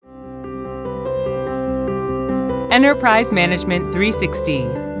Enterprise Management 360,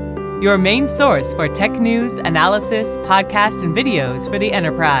 your main source for tech news, analysis, podcasts, and videos for the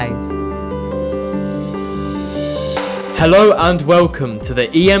enterprise. Hello and welcome to the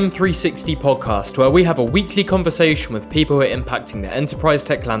EM360 podcast, where we have a weekly conversation with people who are impacting the enterprise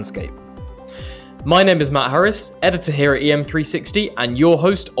tech landscape. My name is Matt Harris, editor here at EM360 and your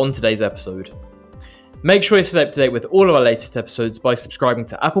host on today's episode. Make sure you stay up to date with all of our latest episodes by subscribing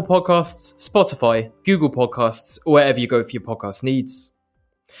to Apple Podcasts, Spotify, Google Podcasts, or wherever you go for your podcast needs.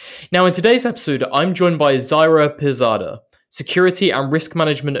 Now, in today's episode, I'm joined by Zaira Pirzada, Security and Risk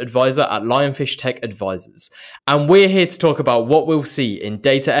Management Advisor at Lionfish Tech Advisors, and we're here to talk about what we'll see in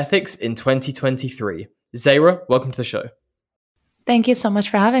data ethics in 2023. Zaira, welcome to the show. Thank you so much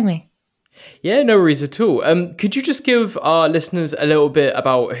for having me. Yeah, no worries at all. Could you just give our listeners a little bit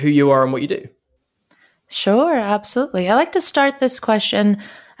about who you are and what you do? Sure, absolutely. I like to start this question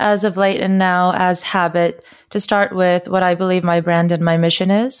as of late and now as habit to start with what I believe my brand and my mission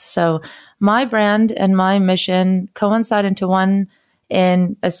is. So my brand and my mission coincide into one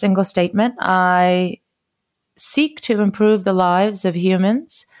in a single statement. I seek to improve the lives of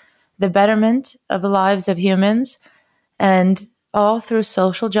humans, the betterment of the lives of humans, and all through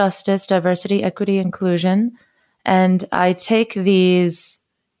social justice, diversity, equity, inclusion. And I take these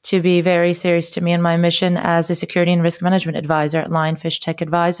to be very serious to me and my mission as a security and risk management advisor at Lionfish Tech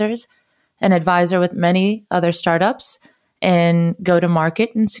Advisors, an advisor with many other startups in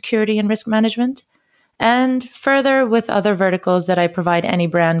go-to-market and security and risk management, and further with other verticals that I provide any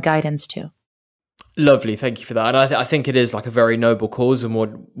brand guidance to. Lovely, thank you for that. And I think it is like a very noble cause and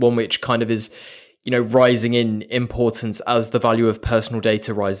one which kind of is, rising in importance as the value of personal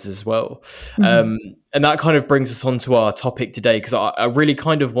data rises as well. Mm-hmm. And that kind of brings us on to our topic today, because I really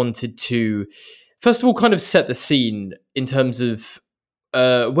kind of wanted to, first of all, kind of set the scene in terms of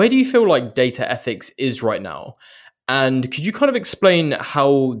where do you feel like data ethics is right now? And could you kind of explain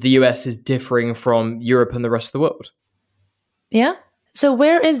how the US is differing from Europe and the rest of the world? Yeah. So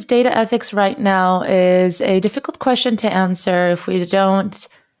where is data ethics right now is a difficult question to answer if we don't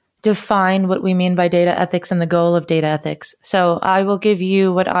define what we mean by data ethics and the goal of data ethics. So I will give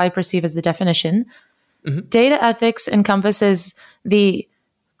you what I perceive as the definition. Mm-hmm. Data ethics encompasses the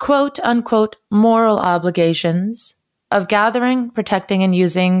quote unquote moral obligations of gathering, protecting, and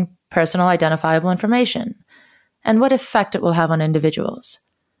using personal identifiable information and what effect it will have on individuals.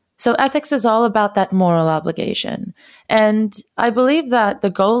 So ethics is all about that moral obligation. And I believe that the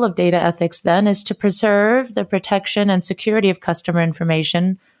goal of data ethics then is to preserve the protection and security of customer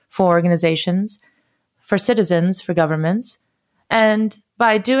information for organizations, for citizens, for governments. And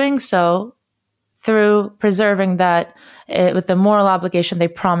by doing so, through preserving that with the moral obligation they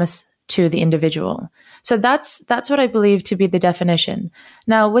promise to the individual. So that's what I believe to be the definition.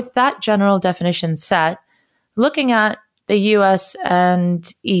 Now, with that general definition set, looking at the US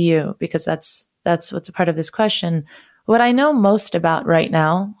and EU, because that's what's a part of this question, what I know most about right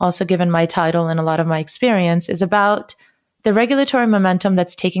now, also given my title and a lot of my experience, is about the regulatory momentum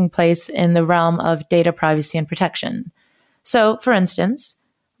that's taking place in the realm of data privacy and protection. So, for instance,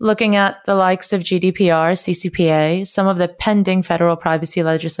 looking at the likes of GDPR, CCPA, some of the pending federal privacy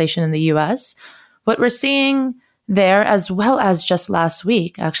legislation in the US, what we're seeing there, as well as just last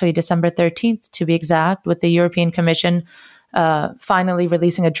week, actually December 13th to be exact, with the European Commission finally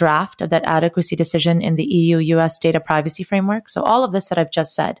releasing a draft of that adequacy decision in the EU-US data privacy framework. So all of this that I've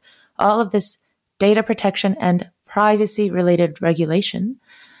just said, all of this data protection and privacy-related regulation,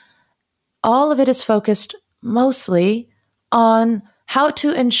 all of it is focused mostly on how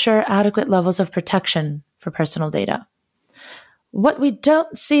to ensure adequate levels of protection for personal data. What we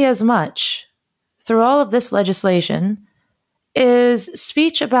don't see as much through all of this legislation is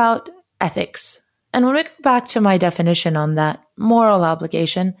speech about ethics. And when we go back to my definition on that moral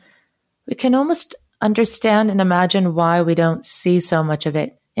obligation, we can almost understand and imagine why we don't see so much of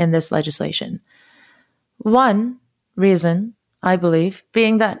it in this legislation. One reason, I believe,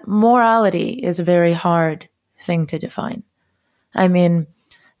 being that morality is a very hard thing to define. I mean,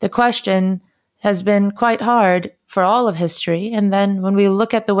 the question has been quite hard for all of history. And then when we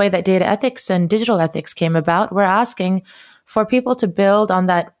look at the way that data ethics and digital ethics came about, we're asking for people to build on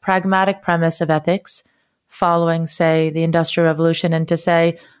that pragmatic premise of ethics following, say, the Industrial Revolution, and to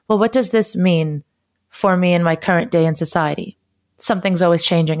say, well, what does this mean for me in my current day in society? Something's always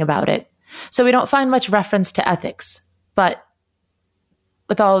changing about it. So we don't find much reference to ethics. But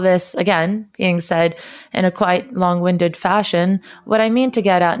with all this, again, being said in a quite long-winded fashion, what I mean to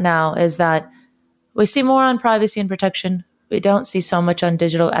get at now is that we see more on privacy and protection. We don't see so much on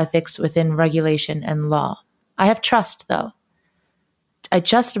digital ethics within regulation and law. I have trust, though. I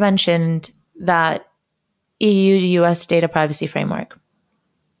just mentioned that EU-US data privacy framework.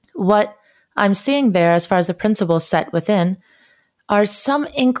 What I'm seeing there, as far as the principles set within, are some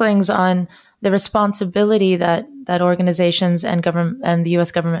inklings on the responsibility that organizations and government and the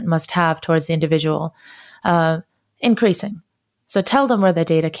U.S. government must have towards the individual, increasing. So tell them where the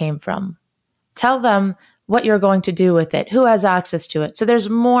data came from. Tell them what you're going to do with it, who has access to it. So there's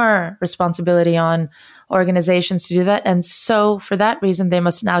more responsibility on organizations to do that. And so for that reason, they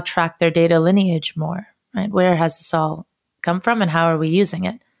must now track their data lineage more, right? Where has this all come from and how are we using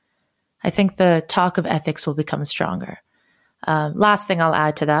it? I think the talk of ethics will become stronger. Last thing I'll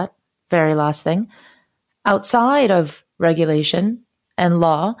add to that, very last thing, outside of regulation and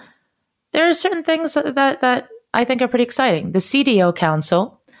law, there are certain things that I think are pretty exciting. The CDO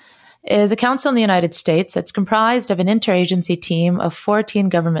Council is a council in the United States that's comprised of an interagency team of 14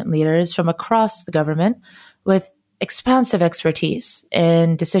 government leaders from across the government with expansive expertise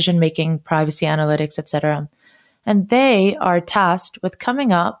in decision-making, privacy analytics, etc. And they are tasked with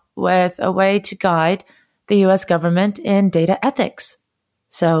coming up with a way to guide the U.S. government in data ethics.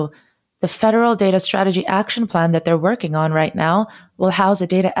 So the Federal Data Strategy Action Plan that they're working on right now will house a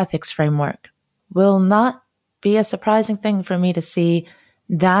data ethics framework. Will not be a surprising thing for me to see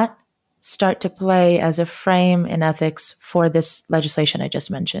that start to play as a frame in ethics for this legislation I just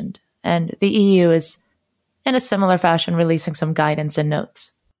mentioned. And the EU is, in a similar fashion, releasing some guidance and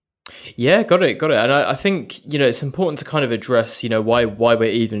notes. Yeah, got it. And I think, it's important to kind of address, why we're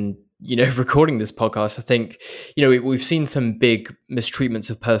even, recording this podcast. I think, we've seen some big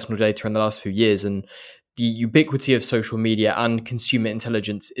mistreatments of personal data in the last few years, and the ubiquity of social media and consumer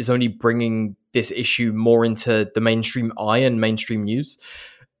intelligence is only bringing this issue more into the mainstream eye and mainstream news.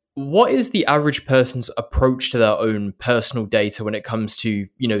 What is the average person's approach to their own personal data when it comes to,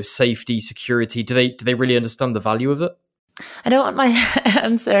 safety, security? Do they really understand the value of it? I don't want my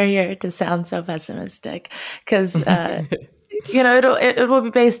answer here to sound so pessimistic because, it will be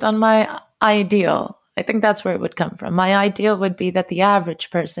based on my ideal. I think that's where it would come from. My ideal would be that the average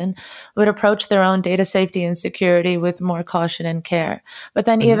person would approach their own data safety and security with more caution and care. But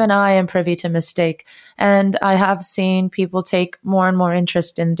then even I am privy to mistake. And I have seen people take more and more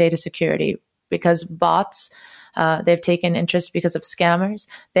interest in data security because bots, they've taken interest because of scammers.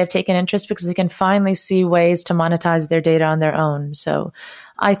 They've taken interest because they can finally see ways to monetize their data on their own. So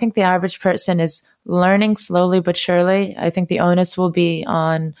I think the average person is learning slowly but surely. I think the onus will be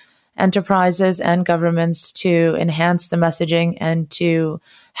on enterprises and governments to enhance the messaging and to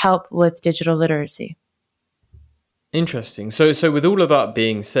help with digital literacy. Interesting. So with all of that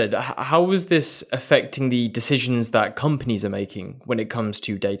being said, how is this affecting the decisions that companies are making when it comes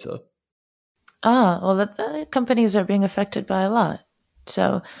to data? The companies are being affected by a lot.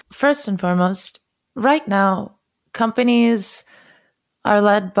 So first and foremost, right now, companies are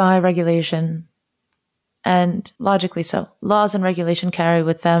led by regulation. And logically so. Laws and regulation carry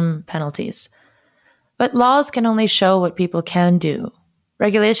with them penalties. But laws can only show what people can do.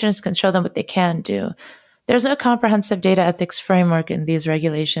 Regulations can show them what they can do. There's no comprehensive data ethics framework in these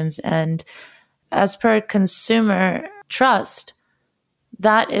regulations. And as per consumer trust,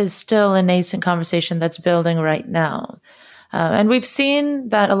 that is still a nascent conversation that's building right now. And we've seen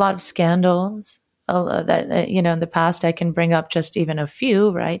that a lot of scandals in the past, I can bring up just even a few,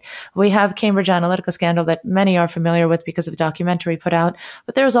 right? We have Cambridge Analytica scandal that many are familiar with because of the documentary put out,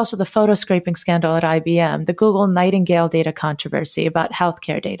 but there was also the photo scraping scandal at IBM, the Google Nightingale data controversy about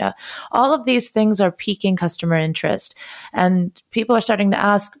healthcare data. All of these things are piquing customer interest, and people are starting to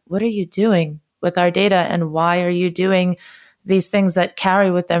ask, what are you doing with our data, and why are you doing these things that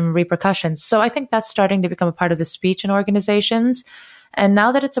carry with them repercussions? So I think that's starting to become a part of the speech in organizations. And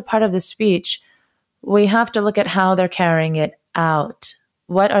now that it's a part of the speech, we have to look at how they're carrying it out.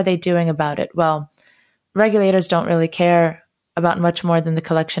 What are they doing about it? Well, regulators don't really care about much more than the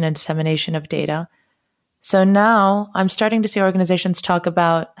collection and dissemination of data. So now I'm starting to see organizations talk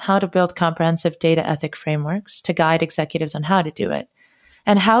about how to build comprehensive data ethic frameworks to guide executives on how to do it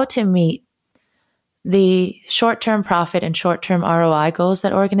and how to meet the short-term profit and short-term ROI goals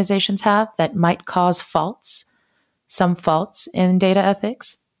that organizations have that might cause some faults in data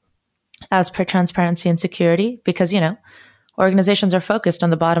ethics, as per transparency and security, because, organizations are focused on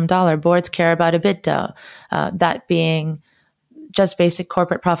the bottom dollar. Boards care about EBITDA, that being just basic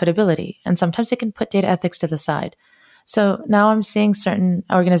corporate profitability. And sometimes they can put data ethics to the side. So now I'm seeing certain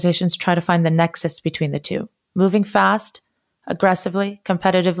organizations try to find the nexus between the two, moving fast, aggressively,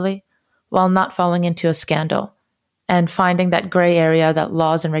 competitively, while not falling into a scandal and finding that gray area that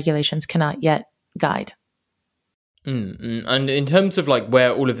laws and regulations cannot yet guide. And in terms of like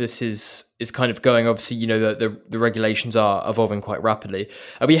where all of this is kind of going, obviously, you know, the regulations are evolving quite rapidly.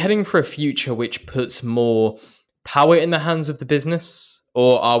 Are we heading for a future which puts more power in the hands of the business,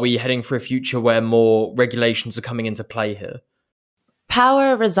 or are we heading for a future where more regulations are coming into play here?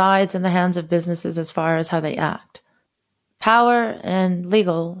 Power resides in the hands of businesses as far as how they act. Power in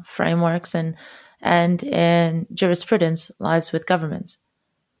legal frameworks and in jurisprudence lies with governments.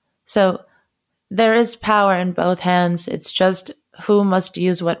 So there is power in both hands. It's just who must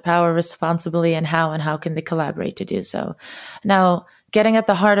use what power responsibly and how can they collaborate to do so. Now, getting at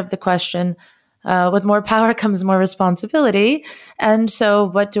the heart of the question, with more power comes more responsibility. And so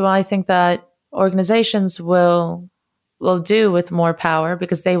what do I think that organizations will do with more power,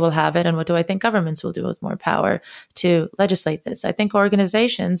 because they will have it? And what do I think governments will do with more power to legislate this? I think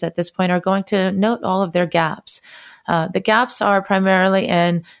organizations at this point are going to note all of their gaps. The gaps are primarily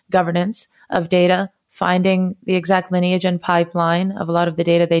in governance of data, finding the exact lineage and pipeline of a lot of the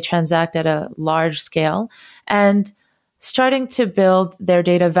data they transact at a large scale, and starting to build their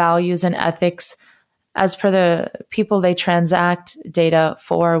data values and ethics as per the people they transact data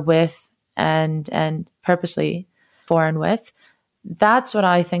for, with, and purposely for and with. That's what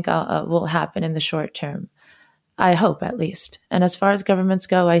I think will happen in the short term. I hope, at least. And as far as governments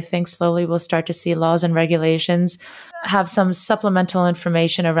go, I think slowly we'll start to see laws and regulations have some supplemental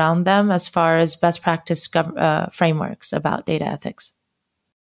information around them as far as best practice frameworks about data ethics.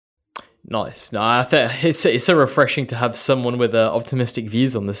 Nice. No, I think it's so refreshing to have someone with optimistic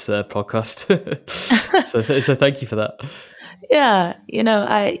views on this podcast. so thank you for that. Yeah, you know,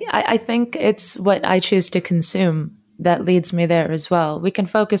 I think it's what I choose to consume that leads me there as well. We can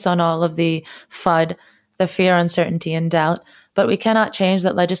focus on all of the FUD, the fear, uncertainty, and doubt, but we cannot change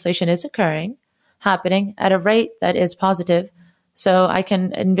that legislation is happening at a rate that is positive. So I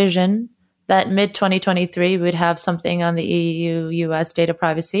can envision that mid-2023, we'd have something on the EU-US data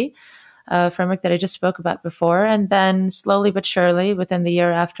privacy framework that I just spoke about before. And then slowly but surely, within the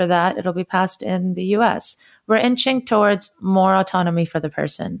year after that, it'll be passed in the US. We're inching towards more autonomy for the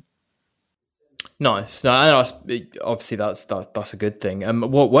person. Nice. No, obviously that's a good thing.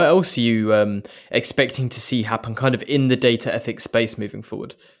 What else are you expecting to see happen kind of in the data ethics space moving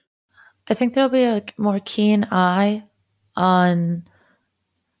forward? I think there'll be a more keen eye on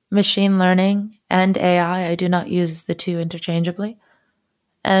machine learning and AI. I do not use the two interchangeably.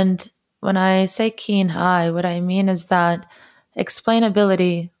 And when I say keen eye, what I mean is that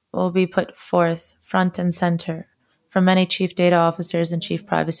explainability will be put forth front and center from many chief data officers and chief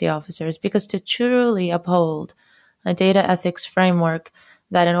privacy officers, because to truly uphold a data ethics framework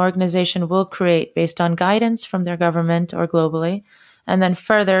that an organization will create based on guidance from their government or globally, and then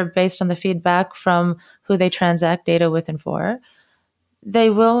further based on the feedback from who they transact data with and for, they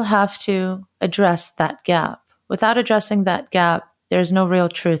will have to address that gap. Without addressing that gap, there's no real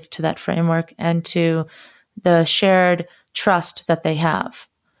truth to that framework and to the shared trust that they have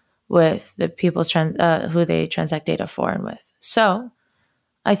with the people who they transact data for and with. So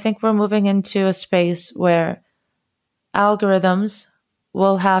I think we're moving into a space where algorithms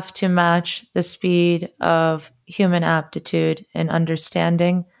will have to match the speed of human aptitude in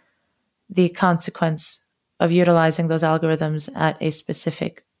understanding the consequence of utilizing those algorithms at a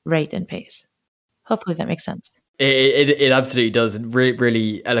specific rate and pace. Hopefully that makes sense. It absolutely does.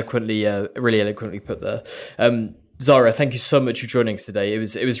 Really eloquently put there. Zara, thank you so much for joining us today. It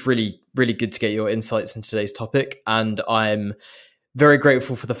was really, really good to get your insights in today's topic, and I'm very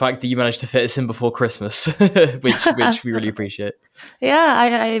grateful for the fact that you managed to fit us in before Christmas, which we really appreciate. Yeah,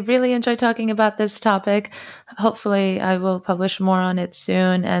 I really enjoy talking about this topic. Hopefully I will publish more on it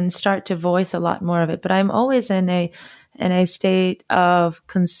soon and start to voice a lot more of it. But I'm always in a state of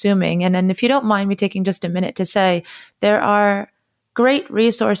consuming. And if you don't mind me taking just a minute to say, there are great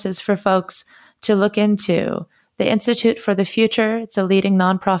resources for folks to look into. The Institute for the Future, it's a leading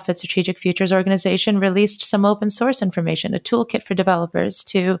nonprofit strategic futures organization, released some open source information, a toolkit for developers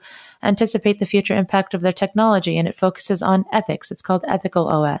to anticipate the future impact of their technology, and it focuses on ethics. It's called Ethical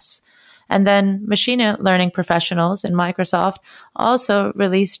OS. And then machine learning professionals in Microsoft also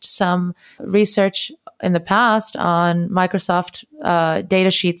released some research in the past on Microsoft data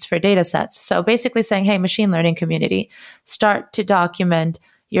sheets for data sets. So basically saying, hey, machine learning community, start to document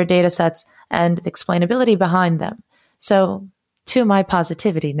your data sets and the explainability behind them. So to my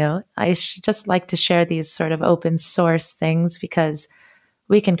positivity note, I just like to share these sort of open source things because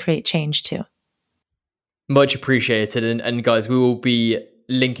we can create change too. Much appreciated. And guys, we will be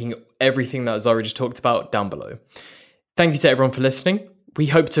linking everything that Zara just talked about down below. Thank you to everyone for listening. We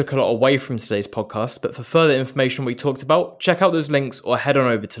hope to took a lot away from today's podcast, but for further information we talked about, check out those links or head on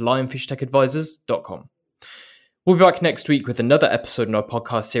over to lionfishtechadvisors.com. We'll be back next week with another episode in our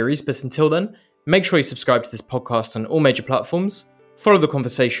podcast series, but until then, make sure you subscribe to this podcast on all major platforms, follow the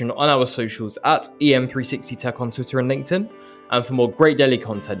conversation on our socials at EM360Tech on Twitter and LinkedIn, and for more great daily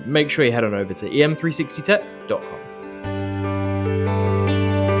content, make sure you head on over to em360tech.com.